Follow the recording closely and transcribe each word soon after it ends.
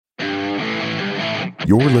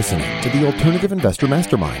You're listening to the Alternative Investor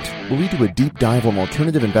Mastermind, where we do a deep dive on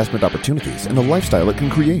alternative investment opportunities and the lifestyle it can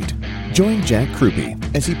create. Join Jack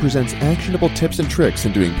Krupe as he presents actionable tips and tricks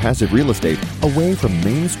in doing passive real estate away from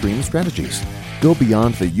mainstream strategies. Go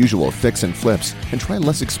beyond the usual fix and flips and try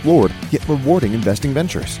less explored yet rewarding investing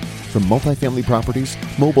ventures. From multifamily properties,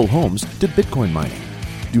 mobile homes to Bitcoin mining.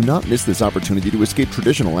 Do not miss this opportunity to escape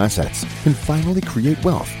traditional assets and finally create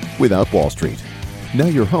wealth without Wall Street. Now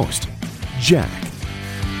your host, Jack.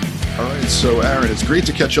 All right. So, Aaron, it's great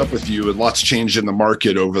to catch up with you. And lots changed in the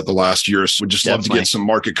market over the last year. So we'd just love to get some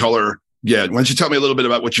market color. Yeah. Why don't you tell me a little bit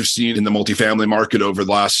about what you've seen in the multifamily market over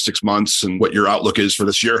the last 6 months and what your outlook is for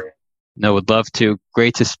this year? No, would love to.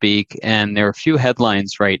 Great to speak. And there are a few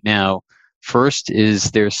headlines right now. First is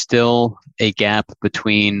there's still a gap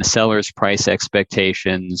between sellers' price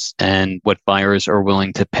expectations and what buyers are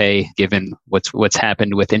willing to pay given what's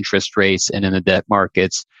happened with interest rates and in the debt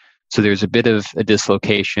markets. So there's a bit of a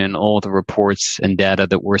dislocation. All the reports and data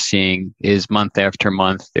that we're seeing is month after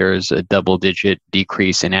month, there's a double-digit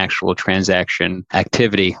decrease in actual transaction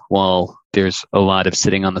activity, while there's a lot of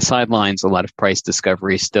sitting on the sidelines, a lot of price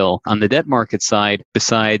discovery still. On the debt market side,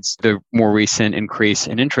 besides the more recent increase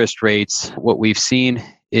in interest rates, what we've seen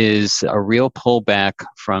is a real pullback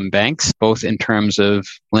from banks, both in terms of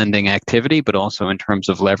lending activity, but also in terms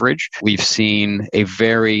of leverage. We've seen a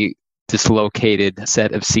very dislocated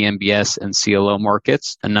set of CMBS and CLO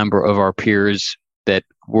markets. A number of our peers that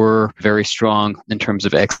were very strong in terms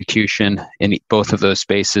of execution in both of those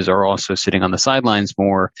spaces are also sitting on the sidelines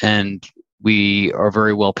more. And we are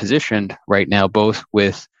very well positioned right now, both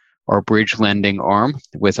with our bridge lending arm,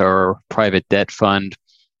 with our private debt fund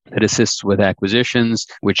that assists with acquisitions,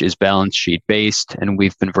 which is balance sheet based. And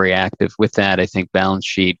we've been very active with that. I think balance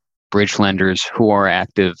sheet bridge lenders who are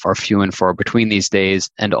active are few and far between these days.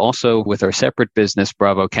 And also with our separate business,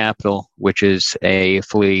 Bravo Capital, which is a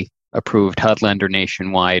fully approved HUD lender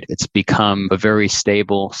nationwide. It's become a very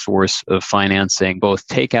stable source of financing, both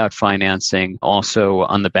takeout financing, also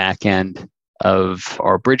on the back end of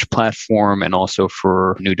our bridge platform and also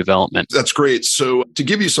for new development. That's great. So to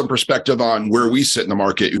give you some perspective on where we sit in the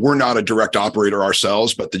market, we're not a direct operator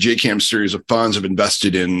ourselves, but the JCAM series of funds have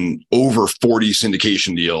invested in over 40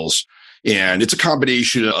 syndication deals. And it's a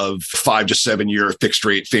combination of 5 to 7 year fixed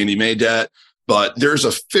rate Fannie Mae debt. But there's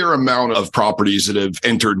a fair amount of properties that have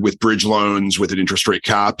entered with bridge loans with an interest rate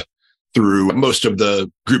cap through most of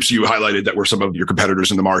the groups you highlighted that were some of your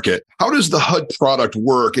competitors in the market. How does the HUD product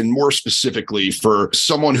work? And more specifically, for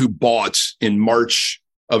someone who bought in March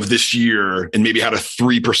of this year and maybe had a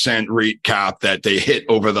 3% rate cap that they hit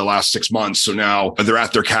over the last 6 months. So now they're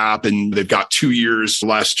at their cap and they've got 2 years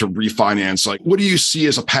less to refinance. Like, what do you see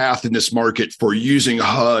as a path in this market for using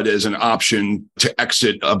HUD as an option to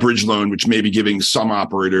exit a bridge loan, which may be giving some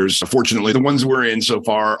operators? Fortunately, the ones we're in so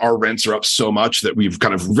far, our rents are up so much that we've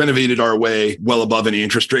kind of renovated our way well above any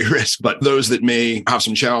interest rate risk. But those that may have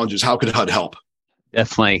some challenges, how could HUD help?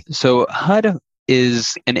 Definitely. So HUD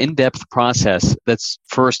is an in-depth process that's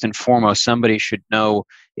first and foremost, somebody should know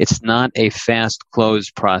it's not a fast close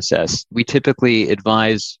process. We typically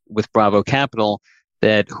advise with Bravo Capital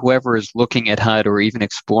that whoever is looking at HUD or even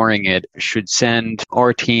exploring it should send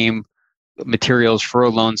our team materials for a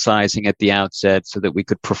loan sizing at the outset so that we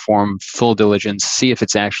could perform full diligence, see if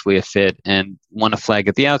it's actually a fit, and want to flag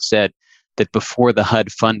at the outset that before the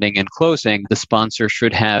HUD funding and closing, the sponsor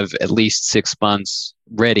should have at least 6 months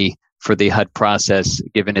ready for the HUD process,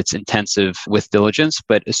 given its intensive with diligence.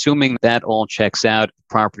 But assuming that all checks out,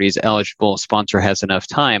 property is eligible, sponsor has enough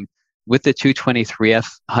time, with the 223F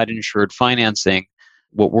HUD insured financing,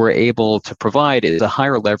 what we're able to provide is a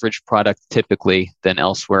higher leverage product typically than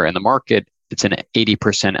elsewhere in the market. It's an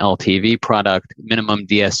 80% LTV product. Minimum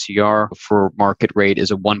DSCR for market rate is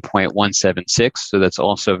a 1.176. So that's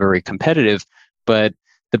also very competitive. But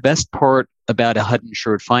the best part about a HUD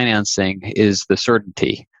insured financing is the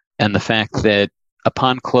certainty. And the fact that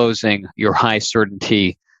upon closing, your high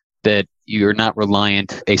certainty that you're not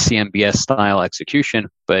reliant a CMBS style execution,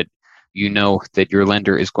 but you know that your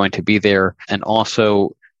lender is going to be there. And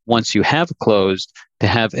also, once you have closed, to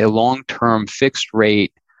have a long-term fixed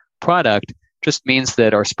rate product just means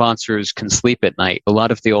that our sponsors can sleep at night. A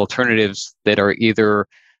lot of the alternatives that are either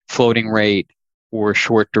floating rate or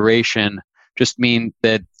short duration just mean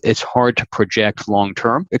that it's hard to project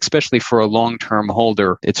long-term, especially for a long-term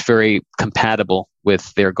holder. It's very compatible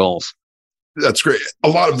with their goals. That's great. A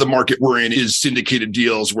lot of the market we're in is syndicated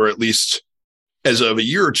deals where, at least as of a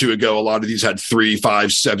year or two ago, a lot of these had 3,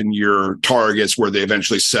 5, 7 year targets where they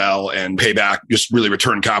eventually sell and pay back, just really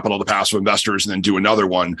return capital to passive investors and then do another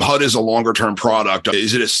one. HUD is a longer term product.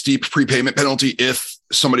 Is it a steep prepayment penalty if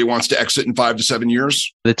somebody wants to exit in 5 to 7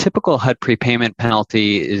 years? The typical HUD prepayment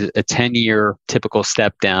penalty is a 10-year typical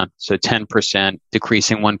step down. So 10%,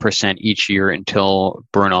 decreasing 1% each year until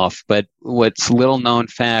burn off. But what's little known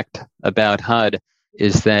fact about HUD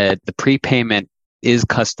is that the prepayment is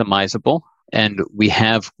customizable. And we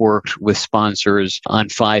have worked with sponsors on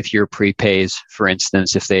 5-year prepays. For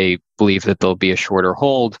instance, if they believe that there'll be a shorter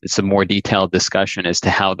hold, it's a more detailed discussion as to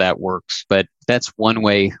how that works. But that's one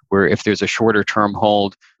way where if there's a shorter term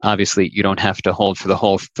hold, obviously you don't have to hold for the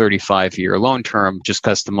whole 35-year loan term, just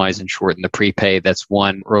customize and shorten the prepay. That's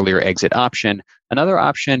one earlier exit option. Another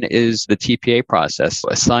option is the TPA process,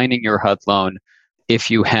 assigning your HUD loan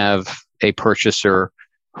if you have a purchaser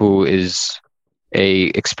who is a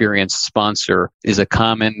experienced sponsor is a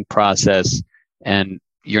common process, and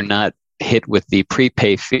you're not hit with the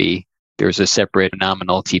prepay fee. There's a separate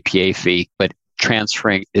nominal TPA fee, but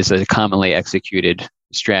transferring is a commonly executed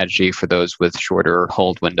strategy for those with shorter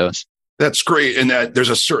hold windows. That's great. And that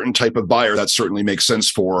there's a certain type of buyer that certainly makes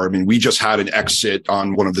sense for. I mean, we just had an exit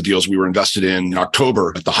on one of the deals we were invested in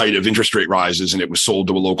October at the height of interest rate rises, and it was sold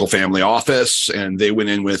to a local family office, and they went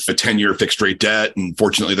in with a 10-year fixed rate debt. And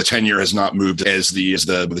fortunately, the 10-year has not moved as the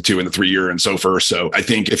 2 and the 3-year and so forth. So I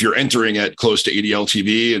think if you're entering at close to 80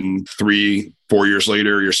 LTV and 3-4 years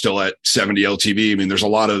later, you're still at 70 LTV. I mean, there's a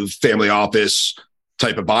lot of family office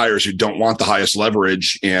type of buyers who don't want the highest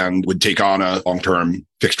leverage and would take on a long-term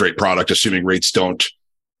fixed rate product, assuming rates don't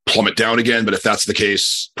plummet down again. But if that's the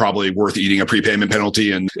case, probably worth eating a prepayment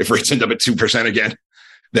penalty. And if rates end up at 2% again,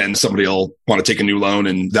 then somebody will want to take a new loan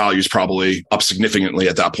and value's probably up significantly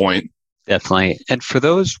at that point. Definitely. And for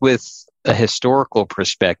those with a historical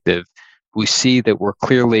perspective, we see that we're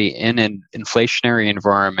clearly in an inflationary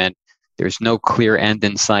environment. There's no clear end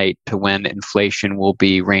in sight to when inflation will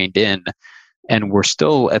be reined in. And we're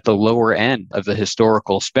still at the lower end of the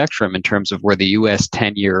historical spectrum in terms of where the U.S.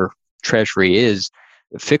 10-year Treasury is.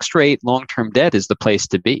 Fixed rate long-term debt is the place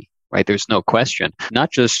to be, right? There's no question,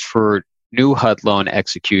 not just for new HUD loan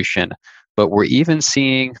execution, but we're even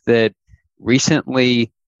seeing that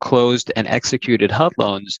recently closed and executed HUD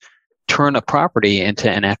loans turn a property into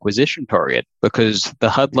an acquisition target because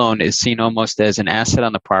the HUD loan is seen almost as an asset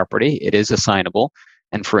on the property. It is assignable.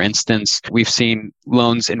 And for instance, we've seen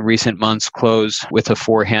loans in recent months close with a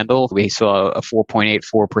 4 handle. We saw a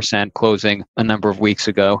 4.84% closing a number of weeks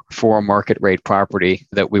ago for a market rate property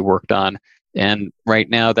that we worked on. And right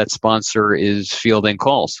now that sponsor is fielding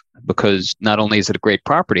calls because not only is it a great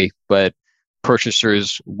property, but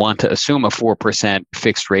purchasers want to assume a 4%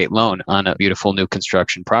 fixed rate loan on a beautiful new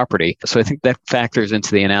construction property. So I think that factors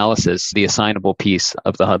into the analysis, the assignable piece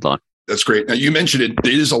of the HUD loan. That's great. Now, you mentioned it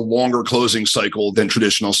is a longer closing cycle than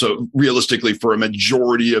traditional. So realistically, for a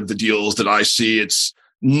majority of the deals that I see, it's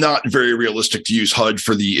not very realistic to use HUD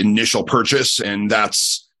for the initial purchase. And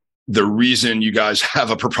that's the reason you guys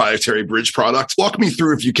have a proprietary bridge product. Walk me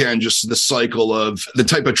through, if you can, just the cycle of the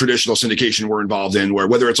type of traditional syndication we're involved in, where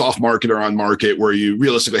whether it's off market or on market, where you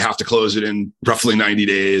realistically have to close it in roughly 90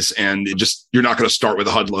 days. And you're not going to start with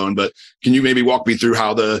a HUD loan, but can you maybe walk me through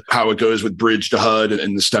how it goes with bridge to HUD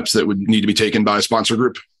and the steps that would need to be taken by a sponsor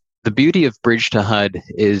group? The beauty of bridge to HUD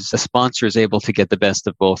is a sponsor is able to get the best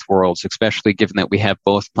of both worlds, especially given that we have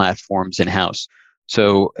both platforms in-house.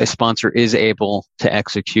 So a sponsor is able to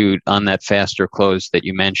execute on that faster close that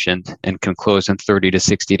you mentioned and can close in 30 to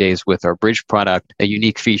 60 days with our bridge product. A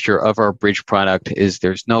unique feature of our bridge product is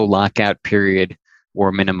there's no lockout period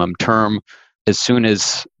or minimum term. As soon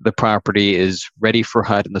as the property is ready for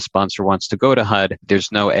HUD and the sponsor wants to go to HUD,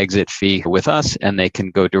 there's no exit fee with us and they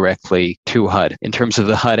can go directly to HUD. In terms of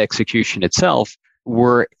the HUD execution itself,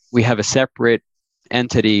 we have a separate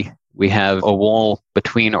entity. We have a wall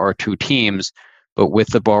between our two teams. But with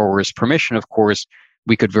the borrower's permission, of course,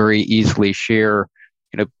 we could very easily share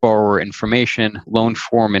borrower information, loan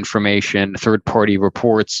form information, third-party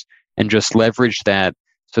reports, and just leverage that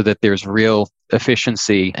so that there's real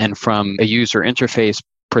efficiency. And from a user interface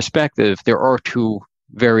perspective, there are two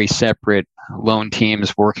very separate loan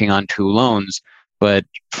teams working on two loans. But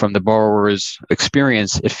from the borrower's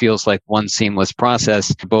experience, it feels like one seamless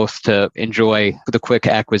process, both to enjoy the quick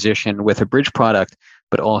acquisition with a bridge product,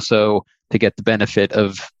 but also to get the benefit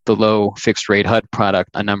of the low fixed rate HUD product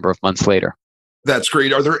a number of months later. That's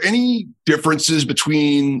great. Are there any differences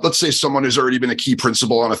between, let's say someone who's already been a key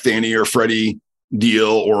principal on a Fannie or Freddie deal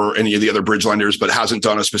or any of the other bridge lenders, but hasn't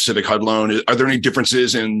done a specific HUD loan? Are there any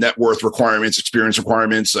differences in net worth requirements, experience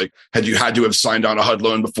requirements? Like, had you had to have signed on a HUD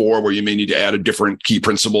loan before where you may need to add a different key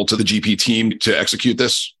principal to the GP team to execute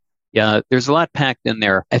this? Yeah, there's a lot packed in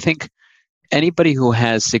there. I think anybody who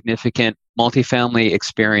has significant multifamily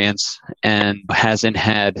experience and hasn't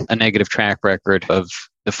had a negative track record of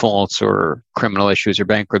defaults or criminal issues or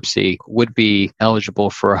bankruptcy would be eligible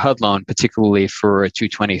for a HUD loan, particularly for a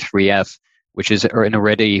 223F, which is an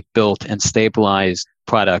already built and stabilized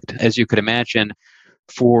product. As you could imagine,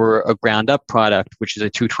 for a ground up product, which is a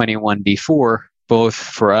 221D4, both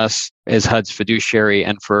for us as HUD's fiduciary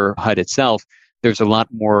and for HUD itself, there's a lot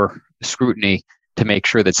more scrutiny to make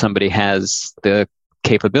sure that somebody has the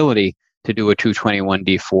capability to do a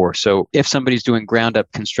 221D4. So if somebody's doing ground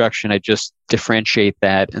up construction, I just differentiate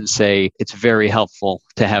that and say it's very helpful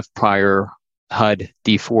to have prior HUD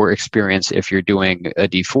D4 experience if you're doing a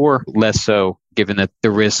D4, less so given that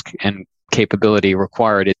the risk and capability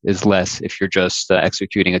required is less if you're just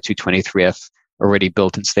executing a 223F already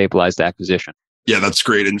built and stabilized acquisition. Yeah, that's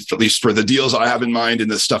great. And at least for the deals I have in mind and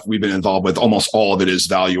the stuff we've been involved with, almost all of it is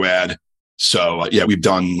value add. So yeah, we've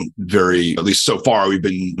done at least so far, we've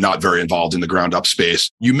been not very involved in the ground up space.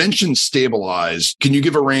 You mentioned stabilized. Can you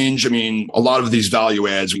give a range? I mean, a lot of these value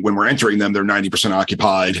adds, when we're entering them, they're 90%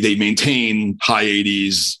 occupied. They maintain high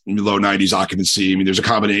 80s, low 90s occupancy. I mean, there's a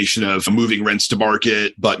combination of moving rents to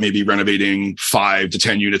market, but maybe renovating 5 to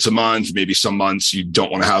 10 units a month. Maybe some months you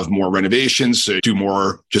don't want to have more renovations. So do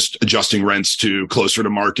more just adjusting rents to closer to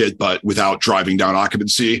market, but without driving down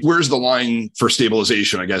occupancy. Where's the line for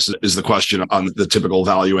stabilization, I guess, is the question on the typical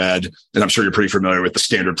value add. And I'm sure you're pretty familiar with the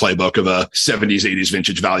standard playbook of a 70s, 80s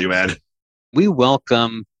vintage value add. We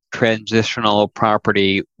welcome transitional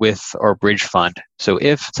property with our bridge fund. So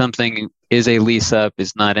if something is a lease up,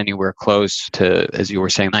 is not anywhere close to, as you were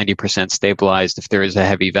saying, 90% stabilized, if there is a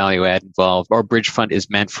heavy value add involved, our bridge fund is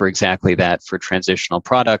meant for exactly that, for transitional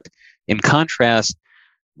product. In contrast,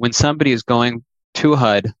 when somebody is going to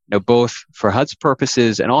HUD, both for HUD's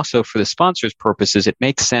purposes and also for the sponsor's purposes, it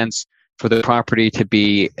makes sense for the property to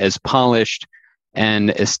be as polished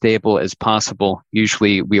and as stable as possible.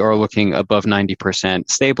 Usually we are looking above 90%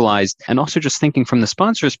 stabilized. And also just thinking from the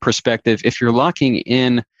sponsor's perspective, if you're locking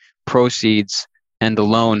in proceeds and the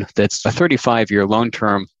loan that's a 35-year loan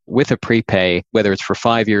term with a prepay, whether it's for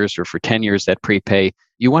 5 years or for 10 years, that prepay,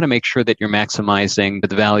 you want to make sure that you're maximizing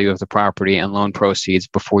the value of the property and loan proceeds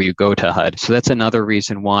before you go to HUD. So that's another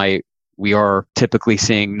reason why we are typically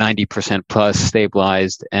seeing 90% plus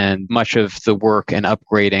stabilized and much of the work and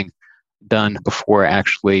upgrading done before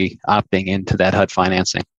actually opting into that HUD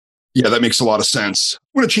financing. Yeah, that makes a lot of sense.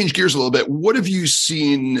 I want to change gears a little bit. What have you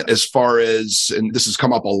seen as far as, and this has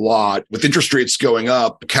come up a lot, with interest rates going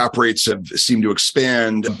up, cap rates have seemed to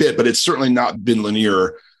expand a bit, but it's certainly not been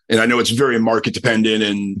linear. And I know it's very market dependent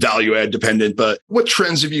and value add dependent, but what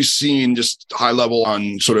trends have you seen just high level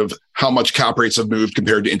on sort of how much cap rates have moved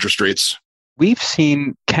compared to interest rates? We've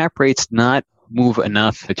seen cap rates not move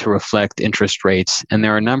enough to reflect interest rates. And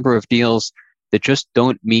there are a number of deals that just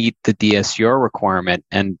don't meet the DSCR requirement.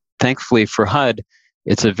 And thankfully for HUD,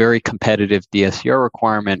 it's a very competitive DSCR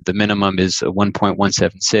requirement. The minimum is a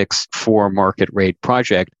 1.176 for market rate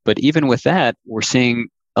project. But even with that, we're seeing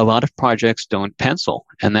a lot of projects don't pencil.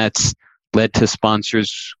 And that's led to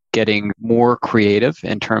sponsors getting more creative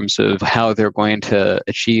in terms of how they're going to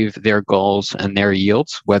achieve their goals and their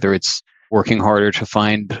yields, whether it's working harder to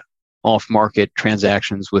find off-market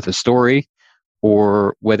transactions with a story,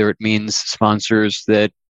 or whether it means sponsors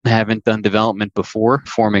that haven't done development before,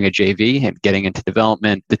 forming a JV and getting into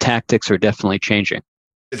development. The tactics are definitely changing.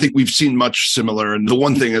 I think we've seen much similar. And the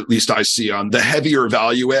one thing at least I see on the heavier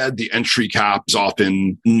value add, the entry cap is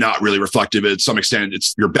often not really reflective. To some extent,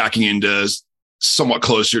 you're backing into somewhat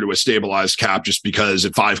closer to a stabilized cap just because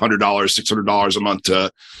at $500, $600 a month to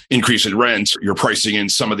increase in rent, you're pricing in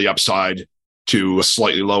some of the upside to a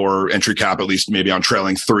slightly lower entry cap, at least maybe on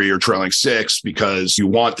trailing 3 or trailing 6, because you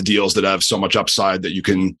want the deals that have so much upside that you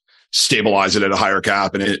can stabilize it at a higher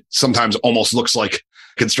cap. And it sometimes almost looks like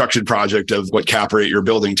construction project of what cap rate you're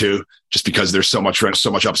building to, just because there's so much rent,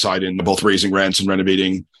 so much upside in both raising rents and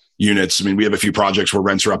renovating units. I mean, we have a few projects where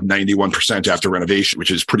rents are up 91% after renovation,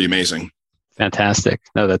 which is pretty amazing. Fantastic.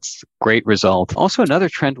 No, that's a great result. Also, another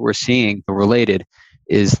trend we're seeing related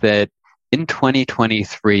is that in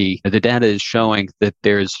 2023, the data is showing that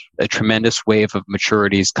there's a tremendous wave of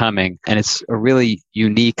maturities coming, and it's a really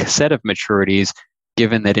unique set of maturities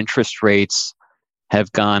given that interest rates have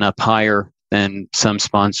gone up higher than some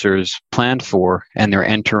sponsors planned for, and they're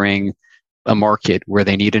entering a market where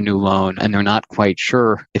they need a new loan and they're not quite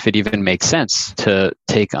sure if it even makes sense to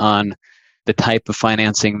take on the type of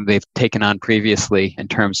financing they've taken on previously in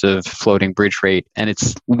terms of floating bridge rate. And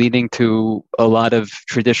it's leading to a lot of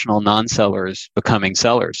traditional non-sellers becoming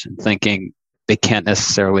sellers and thinking they can't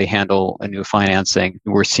necessarily handle a new financing.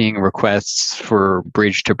 We're seeing requests for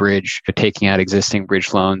bridge to bridge, for taking out existing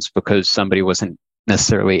bridge loans because somebody wasn't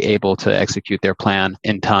necessarily able to execute their plan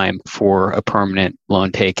in time for a permanent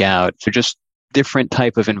loan takeout. So just different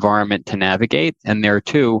type of environment to navigate. And there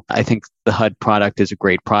too, I think the HUD product is a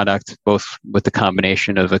great product, both with the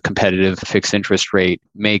combination of a competitive fixed interest rate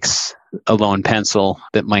makes a loan pencil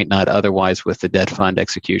that might not otherwise with the debt fund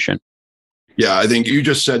execution. Yeah, I think you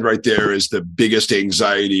just said right there is the biggest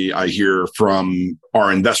anxiety I hear from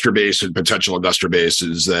our investor base and potential investor base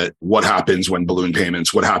is that what happens when balloon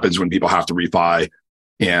payments, what happens when people have to refi.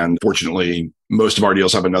 And fortunately, most of our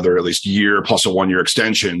deals have another at least year plus a 1-year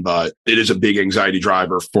extension, but it is a big anxiety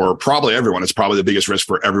driver for probably everyone. It's probably the biggest risk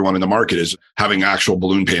for everyone in the market is having actual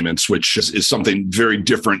balloon payments, which is something very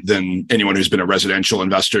different than anyone who's been a residential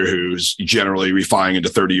investor who's generally refining into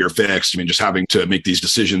 30-year fixed. I mean, just having to make these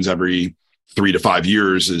decisions every 3 to 5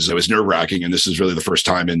 years is nerve-wracking. And this is really the first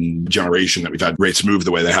time in generation that we've had rates move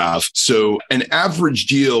the way they have. So an average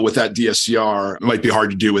deal with that DSCR might be hard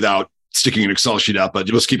to do without sticking an Excel sheet up, but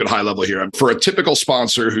let's keep it high level here. For a typical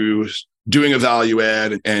sponsor who's doing a value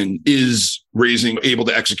add and is able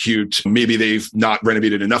to execute, maybe they've not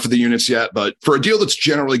renovated enough of the units yet, but for a deal that's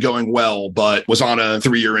generally going well, but was on a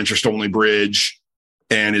 3-year interest-only bridge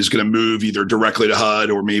and is going to move either directly to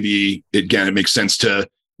HUD or maybe, again, it makes sense to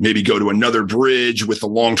maybe go to another bridge with the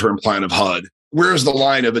long-term plan of HUD. Where's the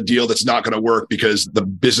line of a deal that's not going to work because the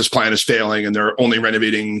business plan is failing and they're only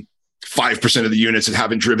renovating 5% of the units and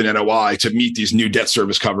haven't driven NOI to meet these new debt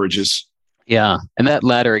service coverages? Yeah. And that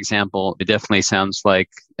latter example, it definitely sounds like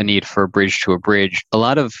a need for a bridge to a bridge. A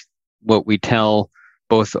lot of what we tell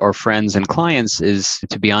both our friends and clients is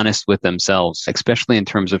to be honest with themselves, especially in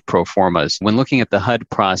terms of pro formas. When looking at the HUD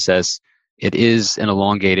process, it is an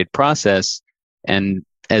elongated process. And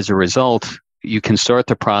as a result, you can start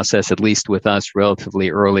the process, at least with us, relatively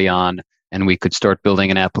early on. And we could start building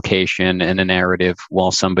an application and a narrative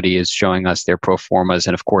while somebody is showing us their pro formas.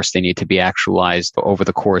 And of course, they need to be actualized over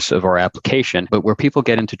the course of our application. But where people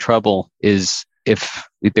get into trouble is if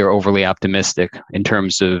they're overly optimistic in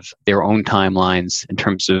terms of their own timelines, in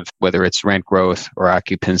terms of whether it's rent growth or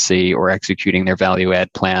occupancy or executing their value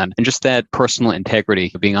add plan. And just that personal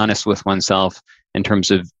integrity, being honest with oneself in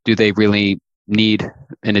terms of, do they really need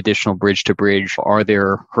an additional bridge to bridge? Are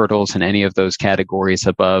there hurdles in any of those categories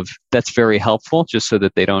above? That's very helpful, just so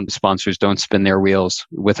that sponsors don't spin their wheels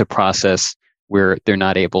with a process where they're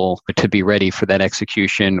not able to be ready for that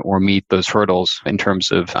execution or meet those hurdles in terms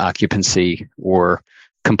of occupancy or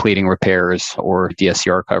completing repairs or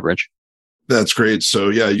DSCR coverage. That's great. So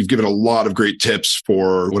yeah, you've given a lot of great tips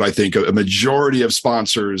for what I think a majority of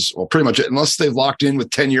sponsors, well, pretty much unless they've locked in with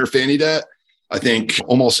 10-year Fannie debt, I think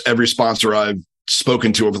almost every sponsor I've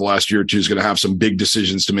spoken to over the last year or two is going to have some big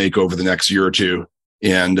decisions to make over the next year or two.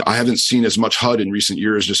 And I haven't seen as much HUD in recent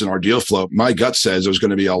years just in our deal flow. My gut says there's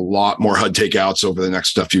going to be a lot more HUD takeouts over the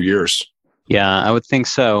next few years. Yeah, I would think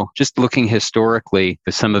so. Just looking historically,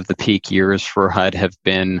 some of the peak years for HUD have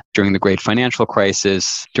been during the great financial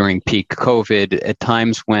crisis, during peak COVID, at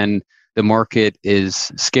times when the market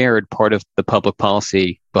is scared. Part of the public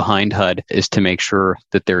policy behind HUD is to make sure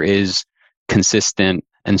that there is consistent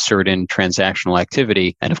and certain transactional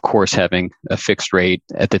activity. And of course, having a fixed rate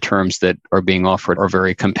at the terms that are being offered are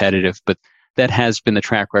very competitive. But that has been the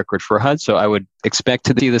track record for HUD. So I would expect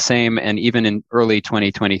to see the same. And even in early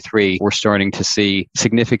 2023, we're starting to see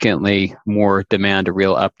significantly more demand, a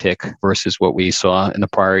real uptick versus what we saw in the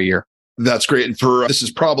prior year. That's great. And this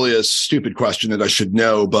is probably a stupid question that I should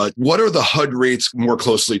know, but what are the HUD rates more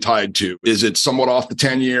closely tied to? Is it somewhat off the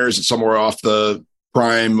 10 years? Is it somewhere off the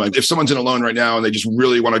prime? If someone's in a loan right now and they just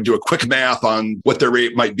really want to do a quick math on what their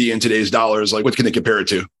rate might be in today's dollars, like what can they compare it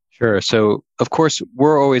to? Sure. So, of course,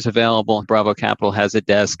 we're always available. Bravo Capital has a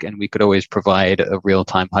desk, and we could always provide a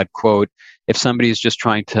real-time HUD quote. If somebody's just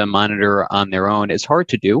trying to monitor on their own, it's hard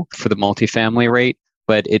to do for the multifamily rate,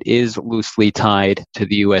 but it is loosely tied to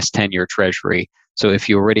the U.S. 10-year Treasury. So if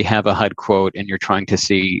you already have a HUD quote and you're trying to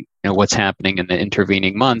see what's happening in the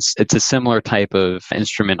intervening months, it's a similar type of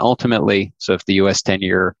instrument ultimately. So if the U.S.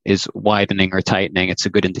 10-year is widening or tightening, it's a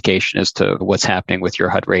good indication as to what's happening with your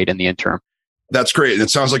HUD rate in the interim. That's great. And it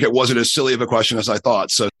sounds like it wasn't as silly of a question as I thought.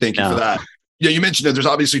 So thank you for that. Yeah, you mentioned that there's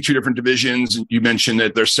obviously two different divisions. You mentioned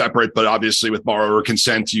that they're separate, but obviously with borrower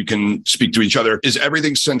consent, you can speak to each other. Is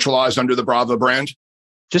everything centralized under the Bravo brand?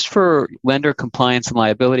 Just for lender compliance and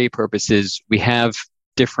liability purposes, we have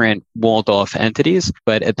different walled off entities,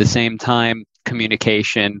 but at the same time,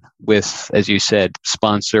 communication with, as you said,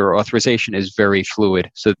 sponsor authorization is very fluid.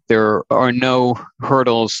 So there are no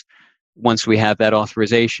hurdles once we have that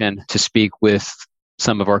authorization to speak with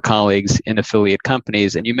some of our colleagues in affiliate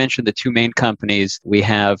companies. And you mentioned the two main companies. We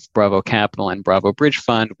have Bravo Capital and Bravo Bridge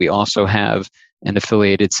Fund. We also have an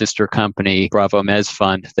affiliated sister company, Bravo Mezz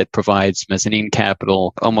Fund, that provides mezzanine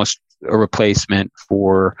capital, almost a replacement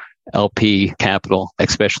for LP capital,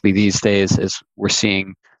 especially these days as we're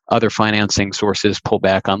seeing other financing sources pull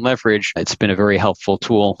back on leverage. It's been a very helpful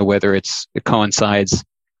tool, whether it coincides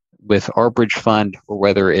with our bridge fund or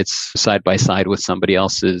whether it's side by side with somebody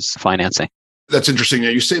else's financing. That's interesting. Now,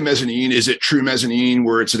 you say mezzanine. Is it true mezzanine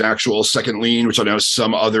where it's an actual second lien, which I know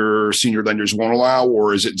some other senior lenders won't allow,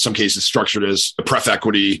 or is it in some cases structured as a pref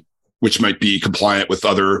equity, which might be compliant with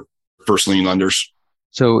other first lien lenders?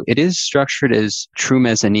 So it is structured as true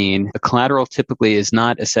mezzanine. The collateral typically is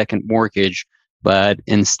not a second mortgage, but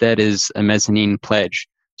instead is a mezzanine pledge.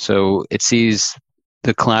 So it sees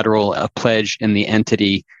the collateral a pledge in the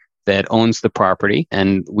entity that owns the property.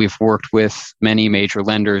 And we've worked with many major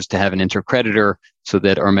lenders to have an intercreditor so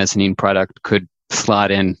that our mezzanine product could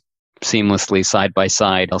slot in seamlessly side by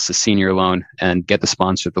side, else a senior loan, and get the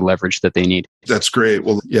sponsor the leverage that they need. That's great.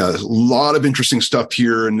 Well, yeah, a lot of interesting stuff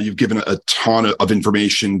here, and you've given a ton of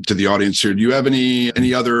information to the audience here. Do you have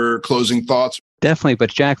any other closing thoughts? Definitely. But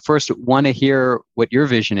Jack, first, want to hear what your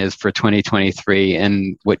vision is for 2023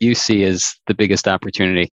 and what you see as the biggest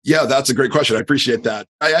opportunity. Yeah, that's a great question. I appreciate that.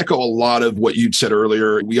 I echo a lot of what you'd said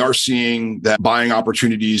earlier. We are seeing that buying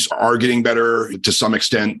opportunities are getting better to some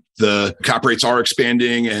extent. The cap rates are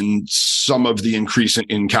expanding and some of the increase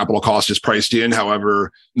in capital cost is priced in.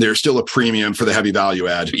 However, there's still a premium for the heavy value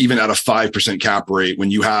add. Even at a 5% cap rate, when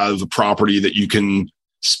you have a property that you can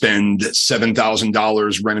spend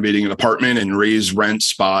 $7,000 renovating an apartment and raise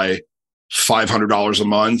rents by $500 a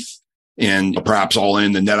month, and perhaps all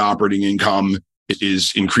in the net operating income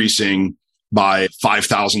is increasing by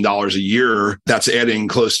 $5,000 a year, that's adding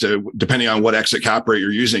close to, depending on what exit cap rate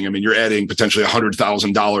you're using, I mean, you're adding potentially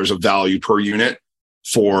 $100,000 of value per unit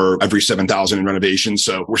for every 7,000 in renovations.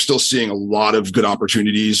 So we're still seeing a lot of good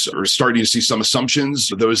opportunities, or starting to see some assumptions.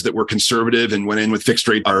 Those that were conservative and went in with fixed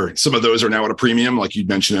rate some of those are now at a premium, like you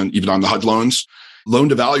mentioned, even on the HUD loans. Loan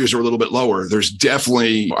to values are a little bit lower. There's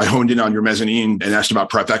definitely, I honed in on your mezzanine and asked about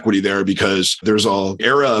pref equity there because there's an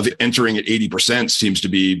era of entering at 80% seems to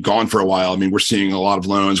be gone for a while. I mean, we're seeing a lot of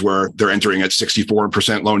loans where they're entering at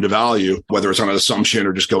 64% loan to value, whether it's on an assumption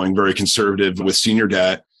or just going very conservative with senior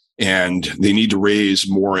debt. And they need to raise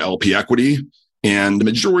more LP equity. And the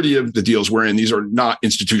majority of the deals we're in, these are not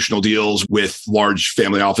institutional deals with large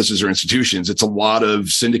family offices or institutions. It's a lot of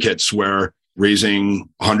syndicates where raising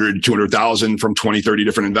 100, 200,000 from 20, 30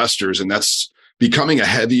 different investors. And that's becoming a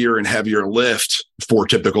heavier and heavier lift for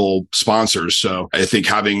typical sponsors. So I think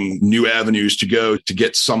having new avenues to go to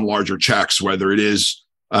get some larger checks, whether it is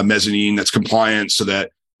a mezzanine that's compliant so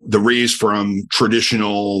that the raise from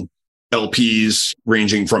traditional LPs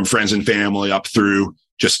ranging from friends and family up through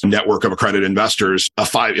just a network of accredited investors. A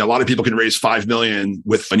lot of people can raise 5 million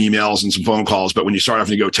with an emails and some phone calls, but when you start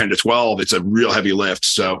having to go 10 to 12, it's a real heavy lift.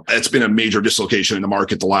 So it's been a major dislocation in the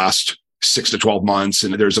market the last 6 to 12 months.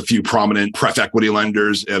 And there's a few prominent pref equity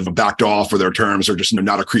lenders have backed off, or their terms are just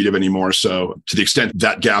not accretive anymore. So to the extent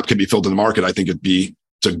that gap can be filled in the market, I think it's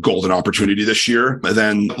a golden opportunity this year. And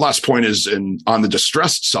then last point is on the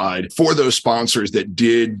distressed side, for those sponsors that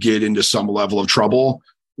did get into some level of trouble,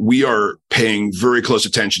 we are paying very close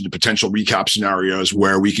attention to potential recap scenarios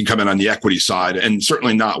where we can come in on the equity side and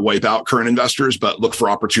certainly not wipe out current investors, but look for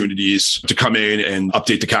opportunities to come in and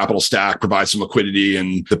update the capital stack, provide some liquidity.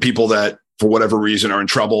 And the people that, for whatever reason, are in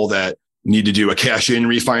trouble that need to do a cash in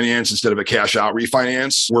refinance instead of a cash out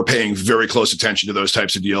refinance, we're paying very close attention to those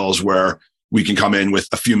types of deals where we can come in with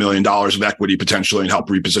a few $1 million of equity potentially and help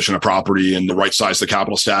reposition a property and the right size the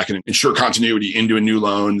capital stack and ensure continuity into a new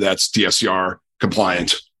loan that's DSCR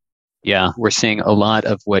compliant. Yeah, we're seeing a lot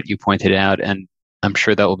of what you pointed out, and I'm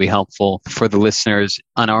sure that will be helpful for the listeners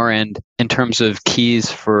on our end. In terms of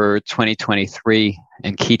keys for 2023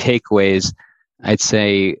 and key takeaways, I'd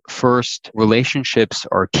say first, relationships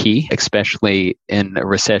are key, especially in a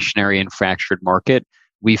recessionary and fractured market.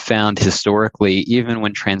 We found historically, even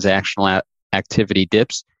when transactional activity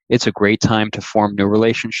dips, it's a great time to form new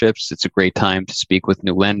relationships. It's a great time to speak with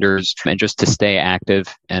new lenders and just to stay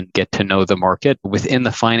active and get to know the market. Within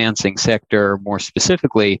the financing sector, more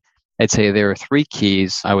specifically, I'd say there are 3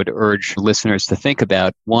 keys I would urge listeners to think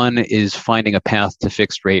about. One is finding a path to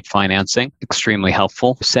fixed rate financing, extremely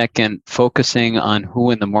helpful. Second, focusing on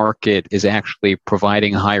who in the market is actually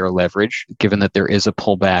providing higher leverage, given that there is a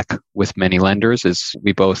pullback with many lenders, as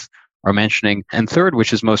we both are mentioning. And third,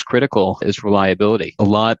 which is most critical, is reliability. A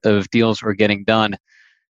lot of deals are getting done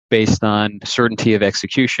based on certainty of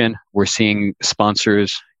execution. We're seeing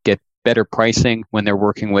sponsors get better pricing when they're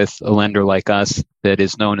working with a lender like us that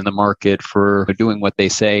is known in the market for doing what they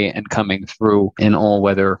say and coming through in all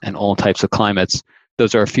weather and all types of climates.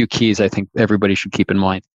 Those are a few keys I think everybody should keep in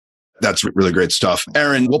mind. That's really great stuff.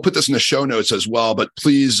 Aaron, we'll put this in the show notes as well, but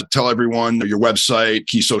please tell everyone your website,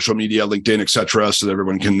 key social media, LinkedIn, et cetera, so that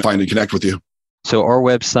everyone can find and connect with you. So our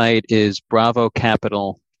website is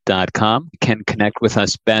bravocapital.com. You can connect with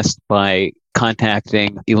us best by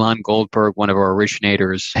contacting Elon Goldberg, one of our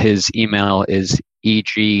originators. His email is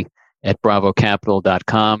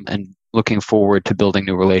eg@bravocapital.com, and looking forward to building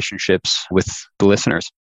new relationships with the listeners.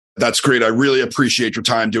 That's great. I really appreciate your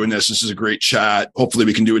time doing this. This is a great chat. Hopefully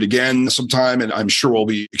we can do it again sometime, and I'm sure we'll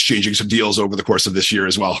be exchanging some deals over the course of this year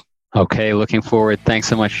as well. Okay, looking forward. Thanks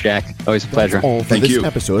so much, Jack. Always a pleasure. That's all for Thank this you.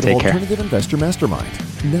 episode Take of care. Alternative Investor Mastermind.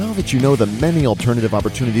 Now that you know the many alternative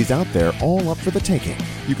opportunities out there, all up for the taking,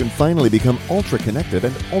 you can finally become ultra connected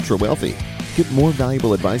and ultra wealthy. Get more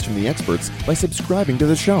valuable advice from the experts by subscribing to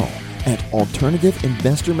the show at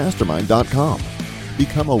alternativeinvestormastermind.com.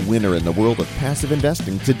 Become a winner in the world of passive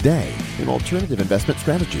investing today in alternative investment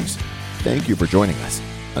strategies. Thank you for joining us.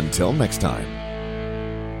 Until next time.